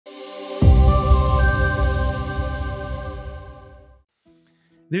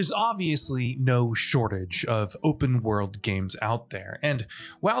There's obviously no shortage of open world games out there, and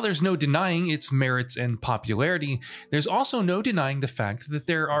while there's no denying its merits and popularity, there's also no denying the fact that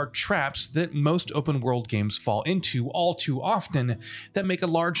there are traps that most open world games fall into all too often that make a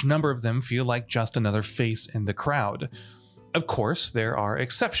large number of them feel like just another face in the crowd. Of course, there are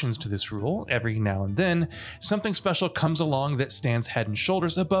exceptions to this rule. Every now and then, something special comes along that stands head and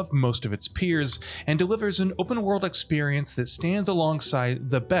shoulders above most of its peers and delivers an open world experience that stands alongside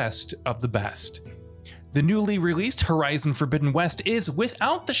the best of the best. The newly released Horizon Forbidden West is,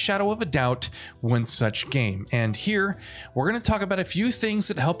 without the shadow of a doubt, one such game, and here, we're going to talk about a few things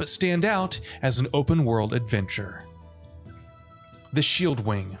that help it stand out as an open world adventure. The Shield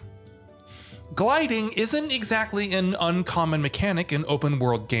Wing. Gliding isn't exactly an uncommon mechanic in open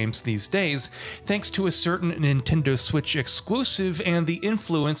world games these days, thanks to a certain Nintendo Switch exclusive and the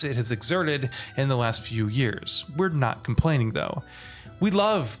influence it has exerted in the last few years. We're not complaining though. We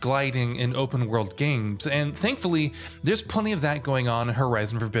love gliding in open world games, and thankfully, there's plenty of that going on in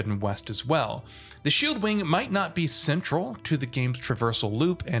Horizon Forbidden West as well. The Shield Wing might not be central to the game's traversal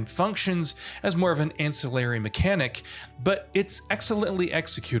loop and functions as more of an ancillary mechanic, but it's excellently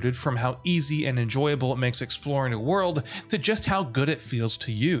executed from how easy and enjoyable it makes exploring a world to just how good it feels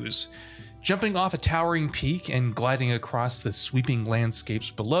to use. Jumping off a towering peak and gliding across the sweeping landscapes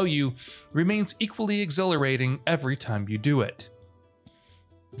below you remains equally exhilarating every time you do it.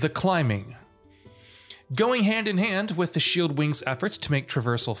 The climbing. Going hand in hand with the Shield Wing's efforts to make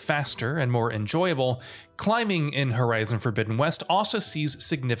traversal faster and more enjoyable, climbing in Horizon Forbidden West also sees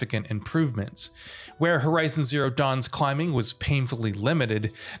significant improvements. Where Horizon Zero Dawn's climbing was painfully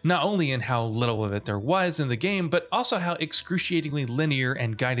limited, not only in how little of it there was in the game, but also how excruciatingly linear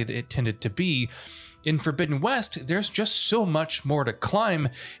and guided it tended to be, in Forbidden West, there's just so much more to climb,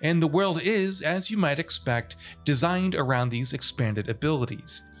 and the world is, as you might expect, designed around these expanded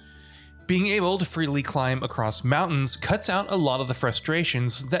abilities. Being able to freely climb across mountains cuts out a lot of the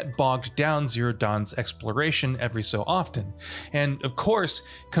frustrations that bogged down Zero Dawn's exploration every so often, and of course,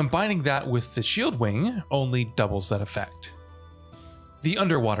 combining that with the Shield Wing only doubles that effect. The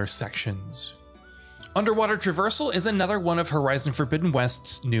underwater sections. Underwater traversal is another one of Horizon Forbidden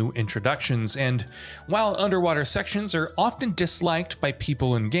West's new introductions, and while underwater sections are often disliked by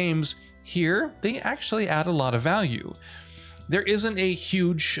people in games, here they actually add a lot of value. There isn't a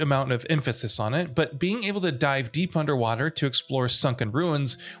huge amount of emphasis on it, but being able to dive deep underwater to explore sunken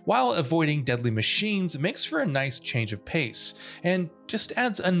ruins while avoiding deadly machines makes for a nice change of pace, and just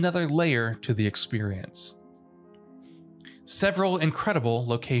adds another layer to the experience. Several incredible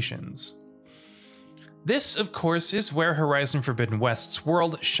locations. This, of course, is where Horizon Forbidden West's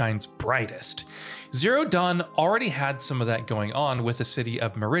world shines brightest. Zero Dawn already had some of that going on, with the city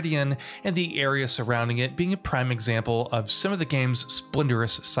of Meridian and the area surrounding it being a prime example of some of the game's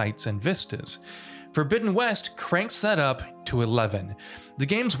splendorous sights and vistas. Forbidden West cranks that up to 11. The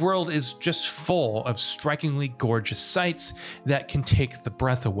game's world is just full of strikingly gorgeous sights that can take the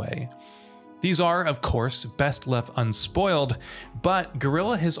breath away. These are, of course, best left unspoiled, but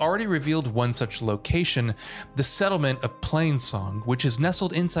Guerrilla has already revealed one such location, the settlement of Plainsong, which is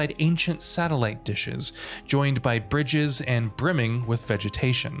nestled inside ancient satellite dishes, joined by bridges and brimming with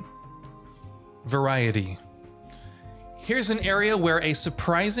vegetation. Variety. Here's an area where a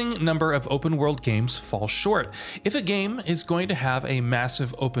surprising number of open world games fall short. If a game is going to have a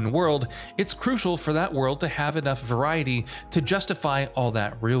massive open world, it's crucial for that world to have enough variety to justify all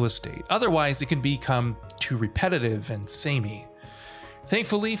that real estate. Otherwise, it can become too repetitive and samey.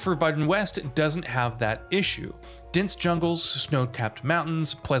 Thankfully, Forbidden West doesn't have that issue. Dense jungles, snow-capped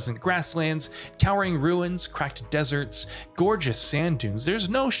mountains, pleasant grasslands, towering ruins, cracked deserts, gorgeous sand dunes. There's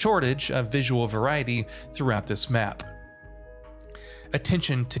no shortage of visual variety throughout this map.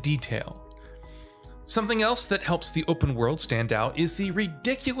 Attention to detail. Something else that helps the open world stand out is the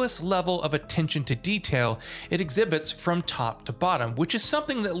ridiculous level of attention to detail it exhibits from top to bottom, which is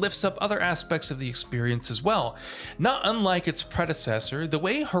something that lifts up other aspects of the experience as well. Not unlike its predecessor, the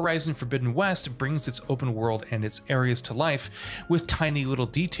way Horizon Forbidden West brings its open world and its areas to life with tiny little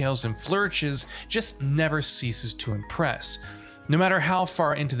details and flourishes just never ceases to impress. No matter how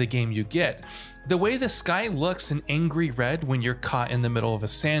far into the game you get. The way the sky looks an angry red when you're caught in the middle of a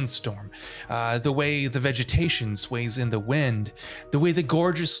sandstorm, the way the vegetation sways in the wind, the way the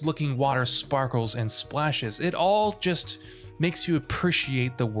gorgeous looking water sparkles and splashes, it all just makes you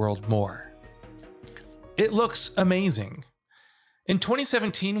appreciate the world more. It looks amazing. In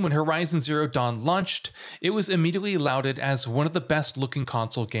 2017, when Horizon Zero Dawn launched, it was immediately lauded as one of the best looking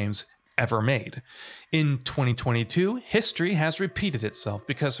console games ever made. In 2022, history has repeated itself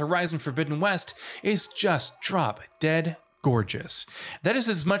because Horizon Forbidden West is just drop dead gorgeous. That is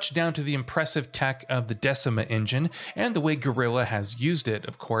as much down to the impressive tech of the Decima engine and the way Guerrilla has used it,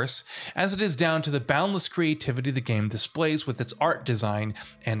 of course, as it is down to the boundless creativity the game displays with its art design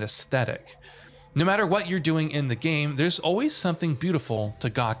and aesthetic. No matter what you're doing in the game, there's always something beautiful to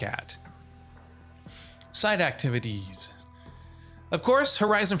gawk at. Side activities. Of course,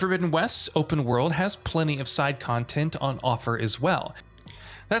 Horizon Forbidden West's open world has plenty of side content on offer as well.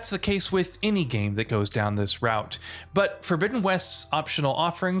 That's the case with any game that goes down this route, but Forbidden West's optional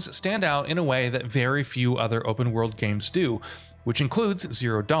offerings stand out in a way that very few other open world games do, which includes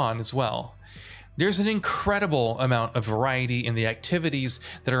Zero Dawn as well. There's an incredible amount of variety in the activities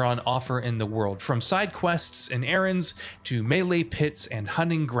that are on offer in the world, from side quests and errands to melee pits and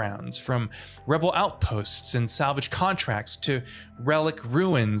hunting grounds, from rebel outposts and salvage contracts to relic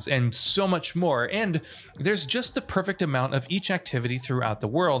ruins and so much more. And there's just the perfect amount of each activity throughout the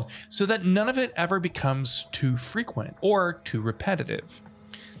world so that none of it ever becomes too frequent or too repetitive.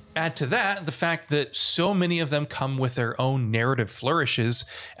 Add to that the fact that so many of them come with their own narrative flourishes,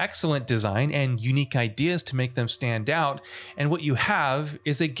 excellent design, and unique ideas to make them stand out, and what you have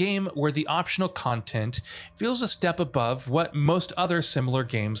is a game where the optional content feels a step above what most other similar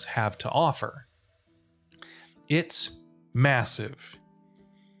games have to offer. It's massive.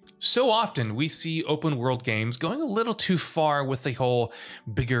 So often we see open world games going a little too far with the whole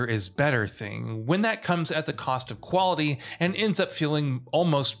bigger is better thing. When that comes at the cost of quality and ends up feeling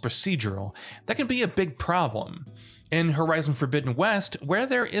almost procedural, that can be a big problem. In Horizon Forbidden West, where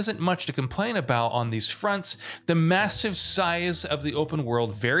there isn't much to complain about on these fronts, the massive size of the open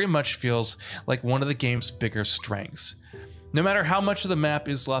world very much feels like one of the game's bigger strengths. No matter how much of the map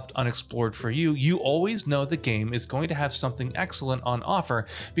is left unexplored for you, you always know the game is going to have something excellent on offer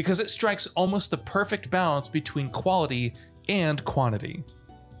because it strikes almost the perfect balance between quality and quantity.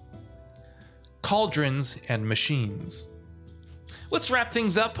 Cauldrons and machines. Let's wrap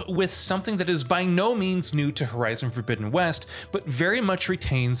things up with something that is by no means new to Horizon Forbidden West, but very much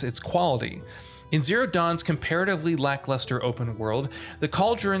retains its quality. In Zero Dawn's comparatively lackluster open world, the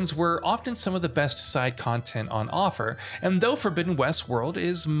Cauldrons were often some of the best side content on offer, and though Forbidden West's world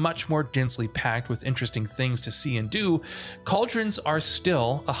is much more densely packed with interesting things to see and do, Cauldrons are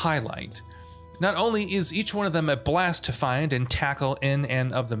still a highlight. Not only is each one of them a blast to find and tackle in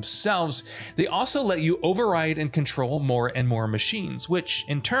and of themselves, they also let you override and control more and more machines, which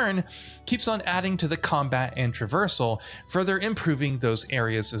in turn keeps on adding to the combat and traversal, further improving those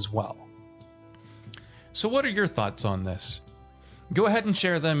areas as well. So what are your thoughts on this? Go ahead and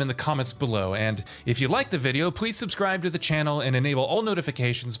share them in the comments below, and if you liked the video, please subscribe to the channel and enable all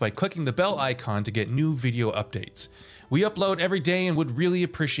notifications by clicking the bell icon to get new video updates. We upload every day and would really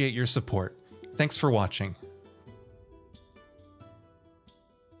appreciate your support. Thanks for watching.